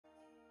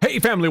Hey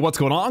family, what's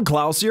going on?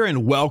 Klaus here,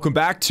 and welcome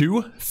back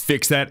to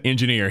Fix That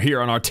Engineer here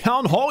on our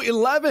Town Hall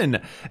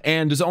 11.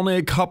 And there's only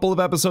a couple of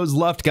episodes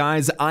left,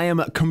 guys. I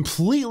am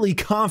completely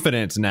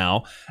confident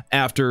now,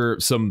 after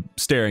some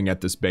staring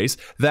at this base,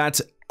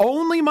 that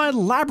only my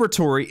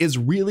laboratory is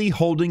really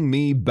holding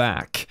me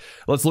back.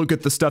 Let's look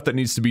at the stuff that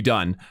needs to be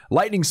done.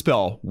 Lightning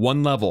spell,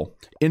 1 level.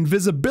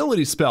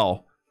 Invisibility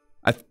spell,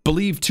 I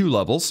believe 2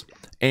 levels.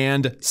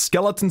 And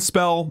skeleton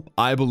spell,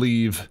 I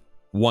believe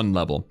 1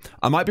 level.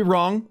 I might be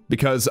wrong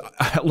because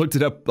I looked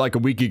it up like a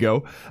week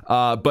ago,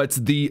 but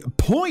the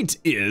point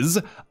is,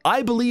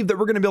 I believe that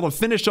we're going to be able to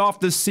finish off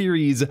this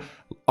series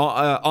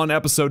on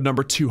episode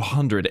number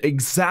 200.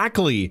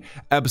 Exactly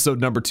episode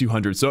number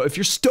 200. So if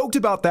you're stoked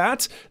about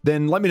that,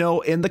 then let me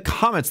know in the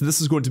comments. This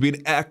is going to be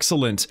an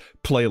excellent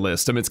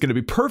playlist. I mean, it's going to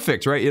be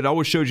perfect, right? It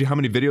always shows you how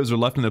many videos are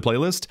left in the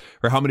playlist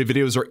or how many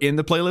videos are in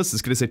the playlist.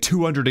 It's going to say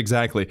 200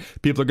 exactly.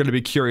 People are going to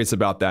be curious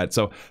about that.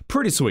 So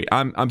pretty sweet.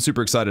 I'm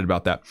super excited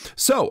about that.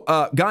 So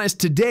guys,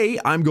 today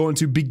I'm going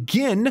to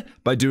begin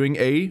by doing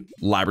a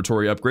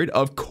laboratory upgrade,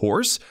 of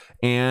course.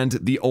 And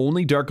the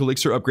only Dark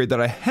Elixir upgrade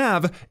that I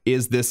have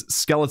is this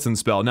skeleton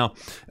spell. Now,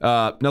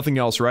 nothing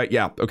else, right?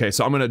 Yeah, okay,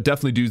 so I'm gonna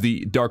definitely do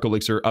the Dark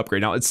Elixir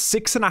upgrade. Now, it's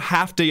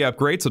 6.5 day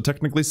upgrade, so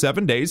technically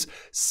 7 days,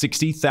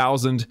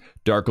 60,000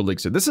 Dark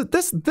Elixir. This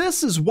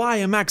is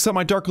why I max out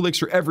my Dark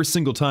Elixir every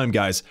single time,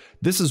 guys.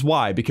 This is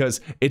why, because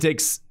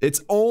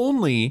it's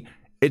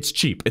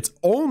cheap. It's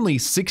only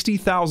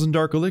 60,000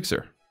 Dark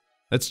Elixir.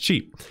 That's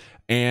cheap.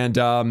 And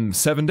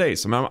 7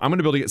 days. I'm gonna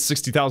be able to get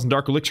 60,000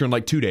 Dark Elixir in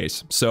like 2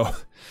 days. So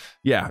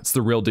yeah, it's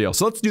the real deal.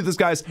 So let's do this,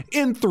 guys,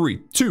 in 3,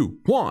 2,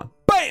 1,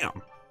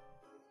 bam!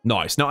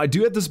 Nice. Now, I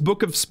do have this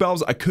book of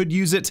spells. I could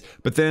use it,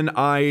 but then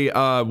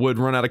I would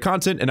run out of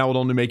content, and I would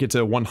only make it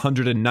to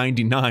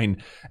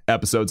 199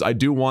 episodes. I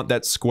do want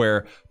that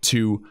square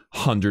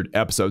 200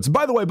 episodes.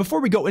 By the way, before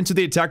we go into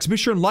the attacks, be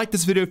sure and like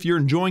this video if you're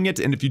enjoying it,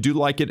 and if you do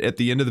like it at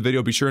the end of the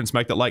video, be sure and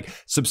smack that like.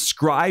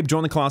 Subscribe,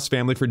 join the Klaus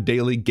family for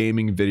daily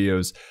gaming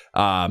videos.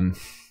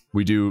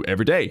 We do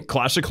every day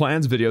Clash of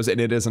Clans videos, and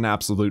it is an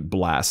absolute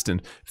blast.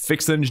 And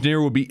Fix That Engineer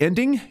will be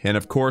ending, and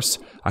of course,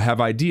 I have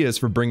ideas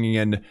for bringing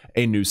in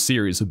a new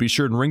series. So be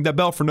sure and ring that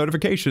bell for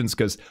notifications,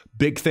 because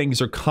big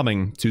things are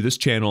coming to this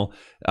channel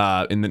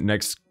in the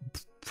next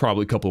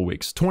probably couple of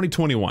weeks.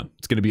 2021,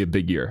 it's going to be a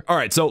big year. All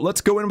right, so let's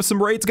go in with some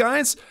raids,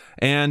 guys,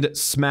 and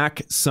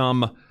smack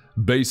some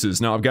bases.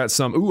 Now, I've got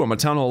some. Ooh, I'm a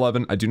Town Hall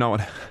 11. I don't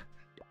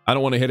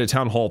want to hit a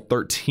Town Hall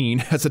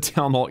 13 as a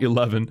Town Hall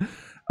 11.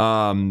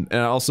 And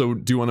I also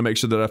do want to make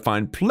sure that I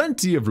find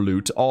plenty of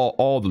loot,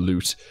 all the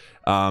loot.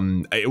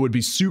 It would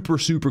be super,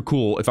 super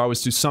cool if I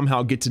was to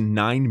somehow get to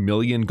 9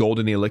 million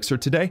golden elixir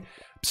today,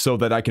 so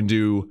that I can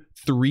do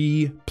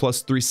 3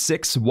 + 3,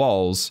 6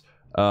 walls,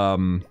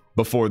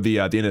 before the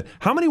end of...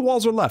 How many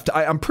walls are left?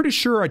 I'm pretty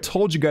sure I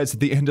told you guys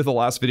at the end of the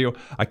last video.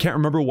 I can't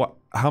remember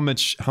how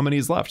many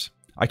is left.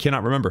 I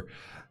cannot remember.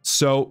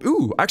 So,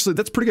 ooh, actually,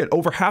 that's pretty good.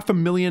 Over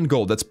 500,000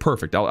 gold. That's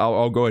perfect.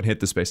 I'll go ahead and hit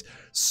the space.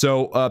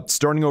 So,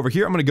 starting over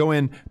here, I'm going to go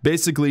in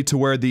basically to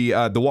where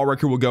the wall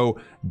wrecker will go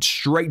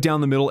straight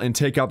down the middle and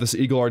take out this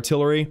eagle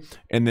artillery.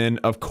 And then,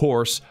 of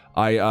course,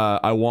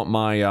 I want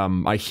my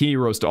my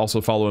heroes to also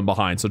follow in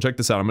behind. So check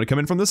this out. I'm going to come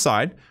in from this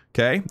side.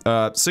 Okay,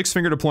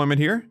 6-finger deployment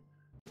here,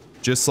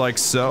 just like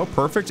so.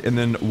 Perfect. And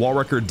then wall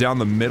wrecker down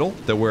the middle,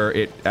 where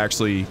it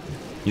actually,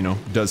 you know,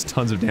 does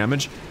tons of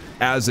damage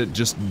as it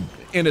just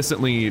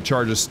innocently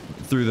charges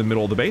through the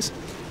middle of the base.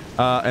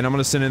 And I'm going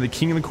to send in the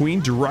king and the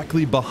queen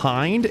directly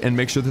behind and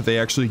make sure that they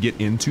actually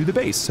get into the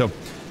base. So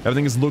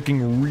everything is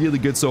looking really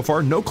good so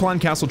far. No clan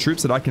castle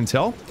troops that I can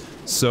tell.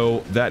 So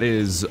that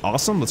is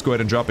awesome. Let's go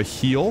ahead and drop a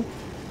heal.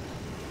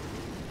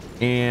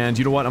 And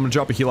you know what? I'm going to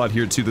drop a heal out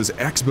here too. Those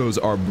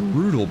Expos are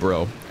brutal,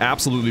 bro.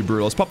 Absolutely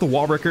brutal. Let's pop the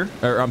wall wrecker,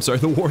 or I'm sorry,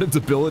 the Warden's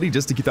ability,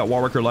 just to keep that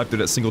wall wrecker alive through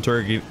that single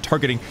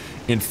targeting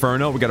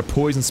Inferno. We got a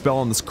poison spell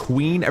on this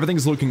queen.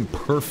 Everything's looking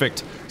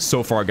perfect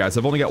so far, guys.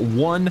 I've only got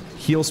 1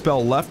 heal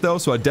spell left though,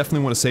 so I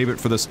definitely want to save it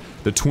for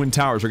the twin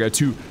towers. We got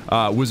 2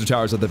 wizard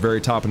towers at the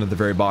very top and at the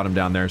very bottom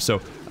down there.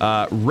 So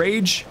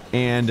rage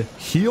and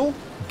heal.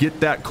 Get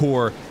that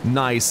core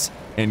nice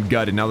and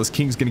gutted. Now this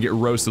king's gonna get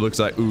roasted. Looks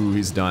like, ooh,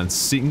 he's done.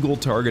 Single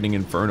targeting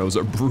infernos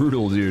are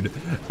brutal, dude.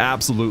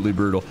 Absolutely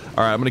brutal.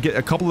 All right, I'm gonna get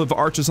a couple of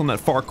archers on that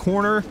far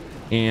corner,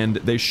 and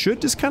they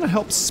should just kind of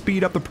help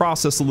speed up the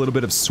process a little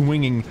bit of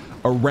swinging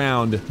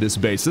around this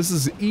base. This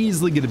is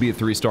easily going to be a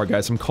 3-star,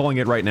 guys. I'm calling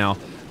it right now.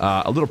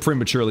 A little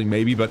prematurely,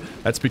 maybe, but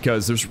that's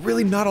because there's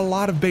really not a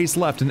lot of base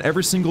left, and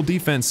every single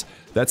defense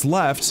that's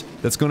left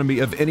that's going to be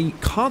of any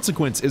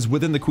consequence is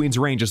within the queen's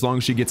range as long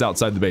as she gets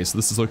outside the base. So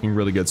this is looking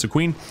really good. So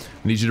queen,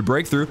 I need you to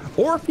break through,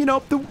 or, you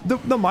know,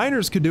 the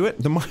miners could do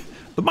it.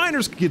 The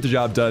miners could get the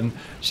job done.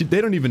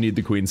 They don't even need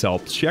the queen's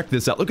help. Check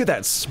this out. Look at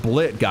that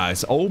split,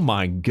 guys. Oh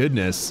my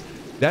goodness.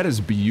 That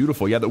is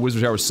beautiful. Yeah, the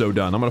Wizard Tower is so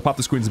done. I'm going to pop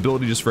this Queen's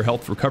ability just for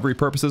health recovery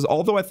purposes,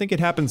 although I think it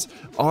happens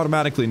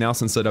automatically now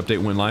since that update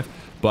went live,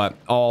 but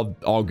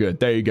all good.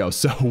 There you go.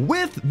 So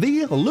with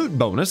the loot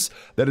bonus,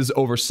 that is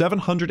over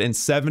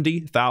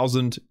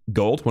 770,000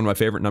 gold, one of my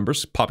favorite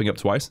numbers, popping up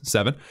twice,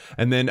 7,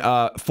 and then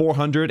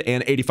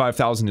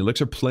 485,000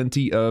 elixir,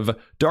 plenty of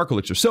dark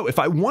elixir. So if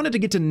I wanted to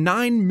get to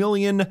 9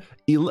 million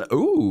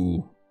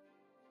ooh,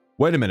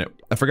 wait a minute.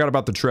 I forgot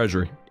about the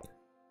treasury.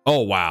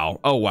 Oh,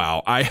 wow. Oh,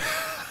 wow. I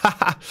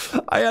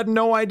had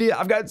no idea.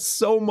 I've got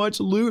so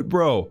much loot,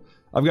 bro.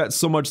 I've got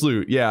so much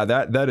loot. Yeah,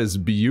 that is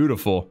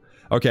beautiful.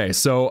 Okay,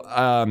 so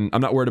I'm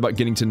not worried about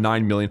getting to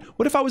 9 million.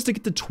 What if I was to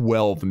get to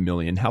 12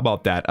 million? How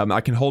about that?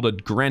 I can hold a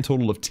grand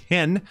total of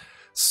 10.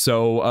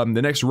 So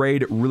the next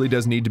raid really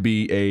does need to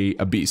be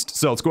a beast.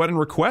 So let's go ahead and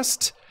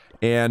request.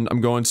 And I'm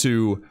going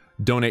to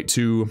donate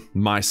to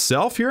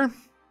myself here.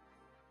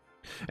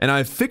 And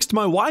I've fixed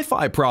my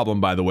Wi-Fi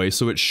problem, by the way,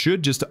 so it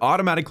should just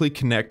automatically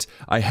connect.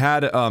 I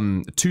had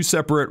 2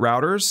 separate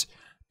routers,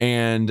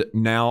 and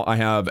now I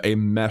have a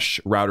mesh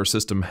router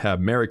system. Have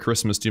Merry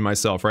Christmas to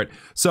myself, right?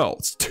 So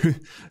let's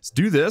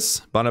do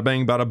this. Bada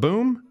bang, bada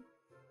boom.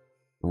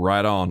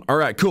 Right on. All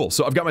right, cool.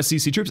 So I've got my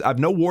CC troops. I have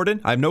no warden.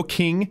 I have no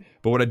king,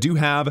 but what I do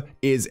have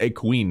is a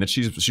queen.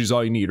 She's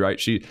all you need, right?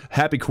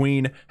 Happy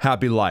queen,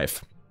 happy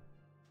life.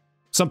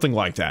 Something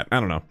like that. I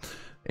don't know.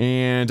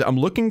 And I'm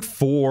looking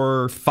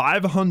for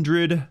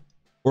 500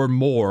 or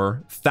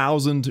more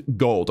thousand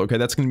gold. Okay,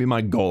 that's going to be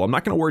my goal. I'm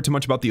not going to worry too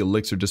much about the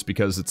elixir just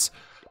because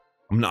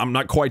I'm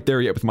not quite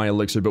there yet with my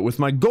elixir. But with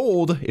my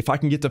gold, if I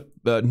can get to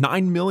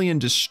 9 million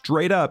just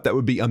straight up, that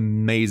would be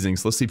amazing.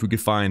 So let's see if we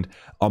could find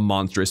a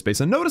monstrous base.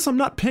 And notice I'm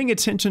not paying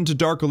attention to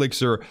dark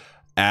elixir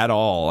at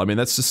all. I mean,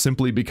 that's just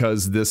simply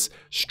because this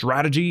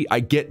strategy, I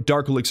get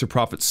dark elixir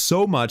profit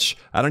so much,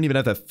 I don't even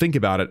have to think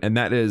about it, and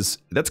that's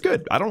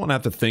good. I don't want to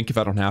have to think if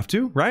I don't have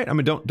to, right? I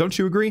mean, don't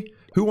you agree?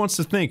 Who wants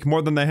to think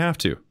more than they have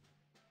to?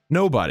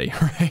 Nobody,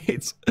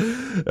 right?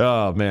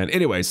 Oh, man.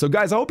 Anyway, so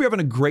guys, I hope you're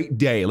having a great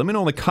day. Let me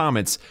know in the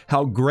comments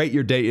how great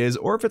your day is,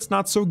 or if it's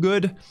not so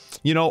good,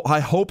 you know,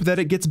 I hope that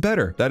it gets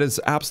better. That is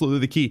absolutely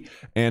the key.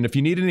 And if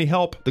you need any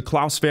help, the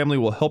Klaus family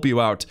will help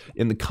you out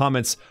in the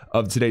comments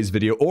of today's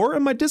video or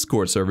in my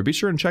Discord server. Be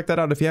sure and check that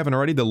out if you haven't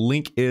already. The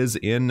link is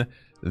in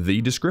the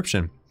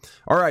description.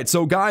 All right,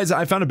 so guys,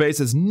 I found a base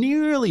that's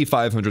nearly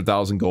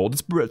 500,000 gold.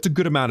 It's a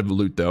good amount of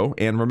loot, though.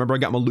 And remember, I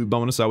got my loot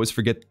bonus. I always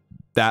forget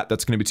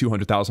that's going to be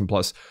 200,000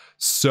 plus.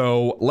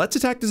 So let's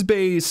attack this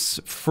base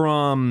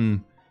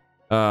from,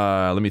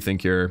 let me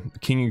think here.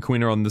 King and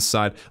queen are on this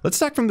side. Let's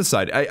attack from this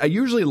side. I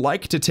usually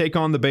like to take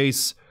on the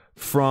base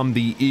from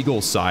the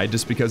eagle side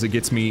just because it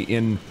gets me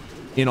in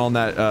on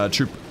that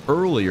troop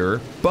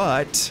earlier,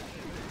 but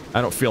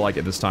I don't feel like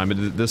it this time.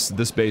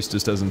 This base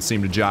just doesn't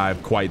seem to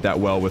jive quite that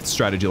well with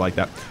strategy like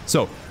that.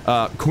 So,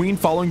 Queen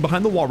following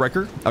behind the wall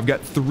wrecker. I've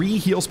got 3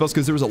 heal spells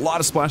because there was a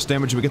lot of splash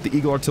damage. We got the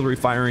eagle artillery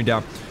firing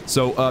down.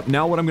 So,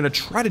 now what I'm going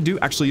to try to do,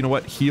 actually, you know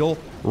what? Heal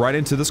right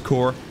into this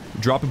core.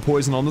 Drop a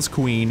poison on this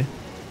queen.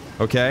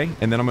 Okay?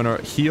 And then I'm going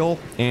to heal,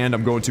 and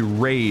I'm going to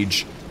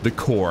rage the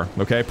core.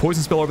 Okay?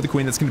 Poison spell over the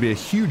queen. That's going to be a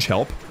huge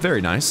help. Very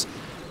nice.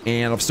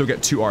 And I've still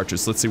got 2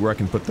 archers. Let's see where I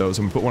can put those.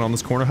 I'm gonna put one on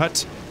this corner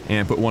hut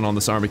and put one on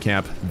this army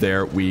camp.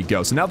 There we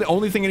go. So now the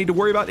only thing I need to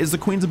worry about is the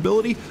queen's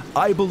ability.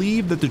 I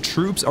believe that the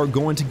troops are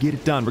going to get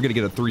it done. We're gonna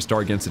get a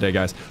 3-star against today,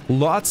 guys.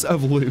 Lots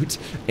of loot,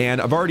 and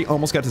I've already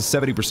almost got to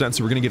 70%,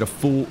 so we're gonna get a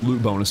full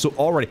loot bonus. So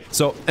already,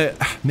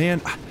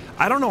 man,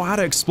 I don't know how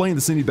to explain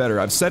this any better.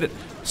 I've said it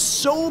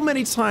so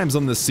many times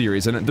on this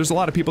series, and there's a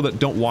lot of people that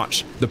don't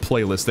watch the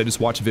playlist. They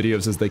just watch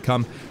videos as they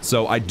come.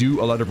 So I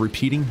do a lot of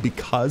repeating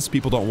because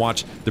people don't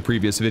watch the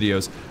previous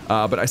videos.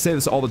 But I say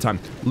this all the time.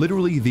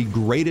 Literally the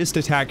greatest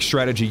attack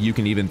strategy you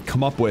can even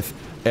come up with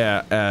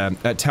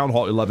at Town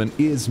Hall 11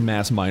 is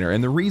Mass Miner.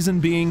 And the reason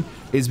being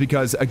is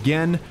because,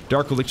 again,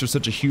 Dark Elixir is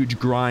such a huge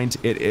grind.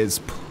 It is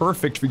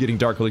perfect for getting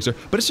Dark Elixir,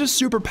 but it's just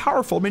super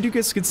powerful. I mean, you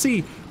guys can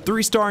see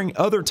 3-starring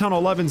other Town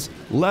Hall 11s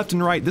left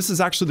and right. This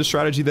is actually the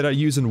strategy that I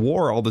use in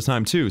war all the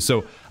time too.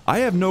 So I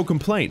have no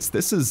complaints.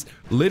 This is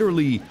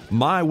literally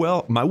my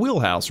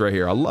wheelhouse right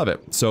here. I love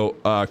it. So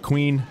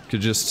Queen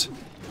could just,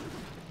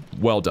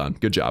 well done.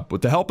 Good job.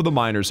 With the help of the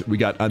miners, we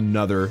got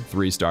another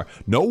 3-star.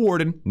 No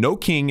warden, no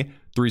king,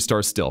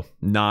 3-star still.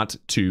 Not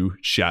too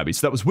shabby.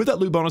 So that was with that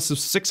loot bonus of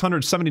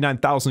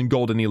 679,000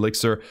 gold in the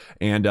elixir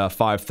and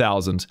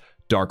 5,000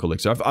 dark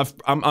elixir.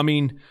 I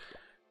mean,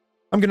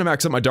 I'm going to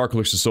max up my Dark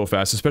Elixir so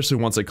fast, especially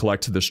once I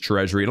collect this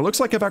treasury. And it looks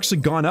like I've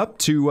actually gone up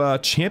to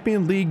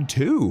Champion League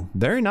 2.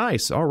 Very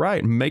nice. All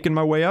right, making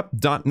my way up.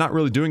 Not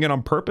really doing it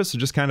on purpose.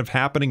 It's just kind of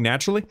happening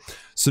naturally.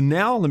 So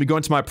now, let me go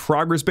into my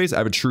progress base. I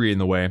have a tree in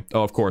the way.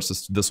 Oh, of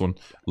course, this one.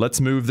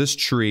 Let's move this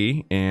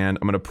tree, and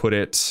I'm going to put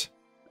it...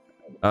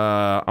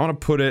 I want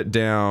to put it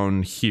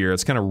down here.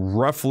 It's kind of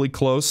roughly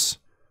close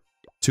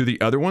to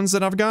the other ones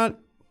that I've got.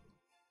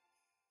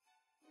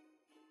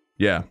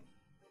 Yeah.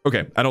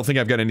 Okay, I don't think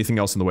I've got anything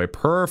else in the way.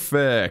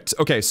 Perfect.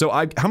 Okay, so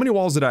how many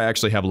walls did I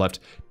actually have left?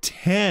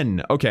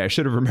 10. Okay, I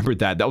should have remembered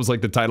that. That was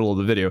like the title of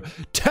the video.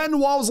 10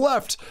 walls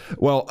left.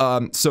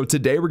 Well, so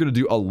today we're gonna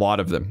do a lot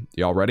of them.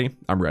 Y'all ready?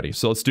 I'm ready.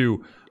 So let's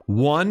do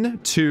 1,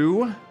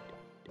 2,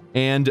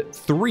 and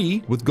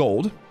 3 with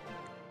gold.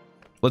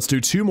 Let's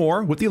do 2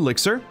 more with the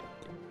elixir.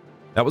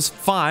 That was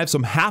 5, so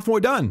I'm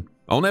halfway done.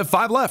 I only have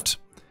 5 left.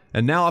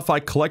 And now if I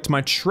collect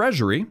my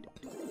treasury,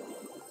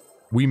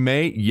 we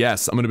may,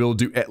 yes, I'm gonna be able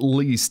to do at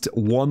least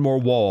 1 more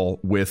wall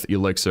with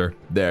elixir.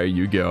 There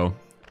you go.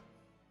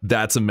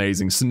 That's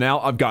amazing. So now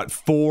I've got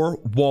 4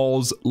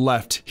 walls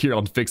left here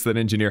on Fix That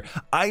Engineer.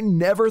 I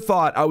never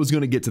thought I was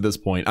going to get to this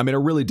point. I mean, I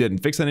really didn't.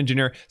 Fix That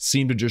Engineer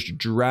seemed to just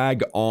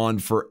drag on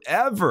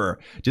forever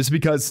just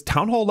because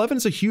Town Hall 11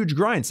 is a huge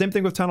grind. Same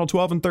thing with Town Hall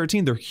 12 and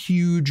 13. They're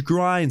huge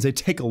grinds. They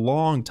take a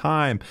long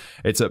time.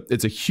 It's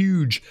a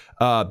huge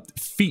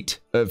feat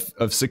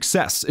of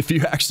success if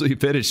you actually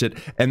finish it.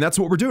 And that's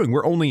what we're doing.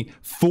 We're only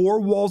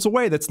 4 walls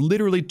away. That's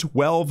literally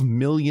 12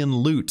 million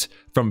loot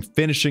from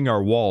finishing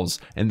our walls.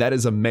 And that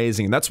is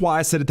amazing. And that's why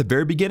I said at the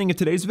very beginning of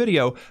today's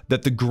video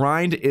that the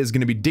grind is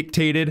going to be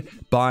dictated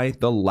by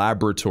the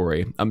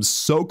laboratory. I'm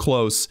so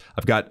close.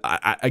 I've got,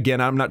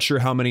 again, I'm not sure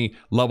how many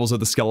levels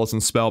of the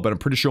skeleton spell, but I'm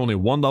pretty sure only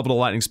 1 level of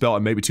lightning spell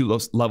and maybe 2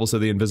 levels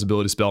of the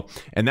invisibility spell.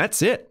 And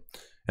that's it.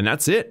 And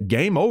that's it.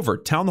 Game over.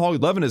 Town Hall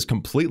 11 is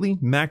completely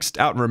maxed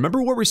out. And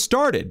remember where we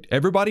started.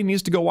 Everybody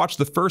needs to go watch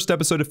the first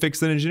episode of Fix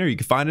That Engineer. You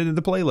can find it in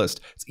the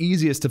playlist. It's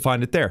easiest to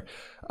find it there.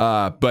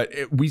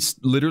 We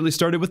literally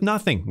started with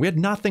nothing. We had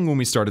nothing when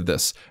we started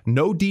this.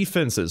 No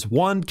defenses,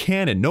 1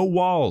 cannon, no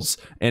walls.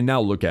 And now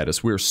look at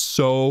us. We're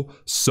so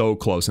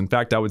close. In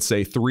fact, I would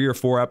say 3 or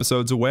 4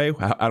 episodes away.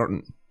 I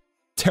don't...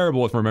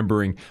 Terrible with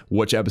remembering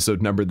which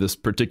episode number this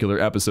particular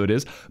episode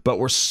is, but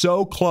we're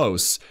so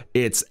close.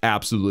 It's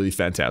absolutely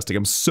fantastic.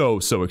 I'm so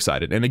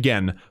excited. And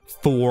again,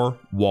 4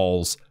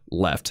 walls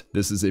left.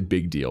 This is a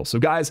big deal. So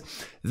guys,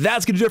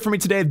 that's gonna do it for me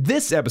today.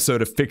 This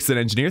episode of Fix That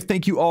Engineer.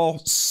 Thank you all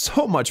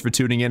so much for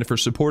tuning in, for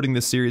supporting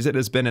this series. It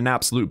has been an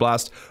absolute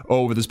blast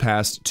over this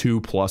past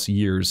 2+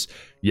 years.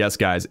 Yes,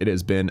 guys, it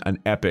has been an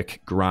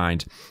epic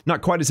grind.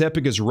 Not quite as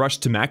epic as Rush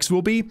to Max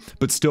will be,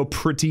 but still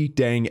pretty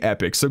dang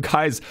epic. So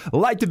guys,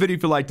 like the video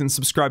if you liked and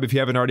subscribe if you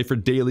haven't already for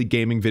daily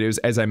gaming videos,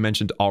 as I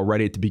mentioned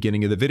already at the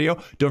beginning of the video.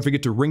 Don't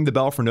forget to ring the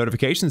bell for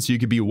notifications so you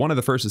can be one of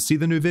the first to see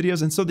the new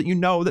videos and so that you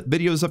know that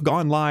videos have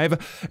gone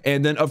live.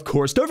 And then, of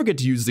course, don't forget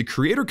to use the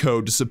creator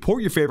code to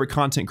support your favorite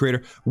content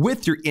creator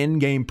with your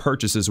in-game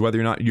purchases, whether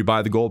or not you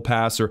buy the gold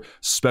pass or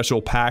special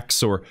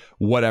packs or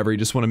whatever. You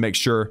just want to make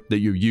sure that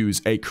you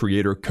use a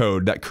creator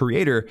code. That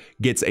creator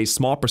gets a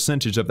small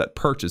percentage of that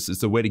purchase.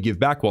 It's a way to give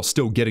back while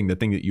still getting the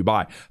thing that you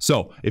buy.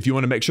 So if you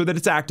want to make sure that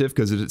it's active,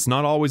 because it's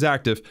not always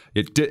active,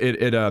 it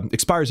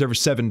expires every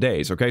 7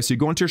 days. Okay, so you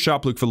go into your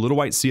shop, look for the little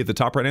white C at the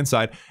top right hand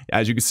side.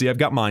 As you can see, I've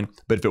got mine,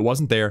 but if it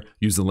wasn't there,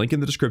 use the link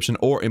in the description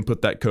or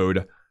input that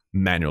code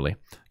manually.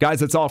 Guys,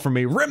 that's all from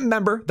me.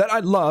 Remember that I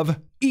love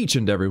each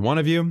and every one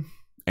of you,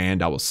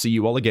 and I will see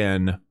you all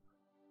again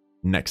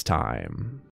next time.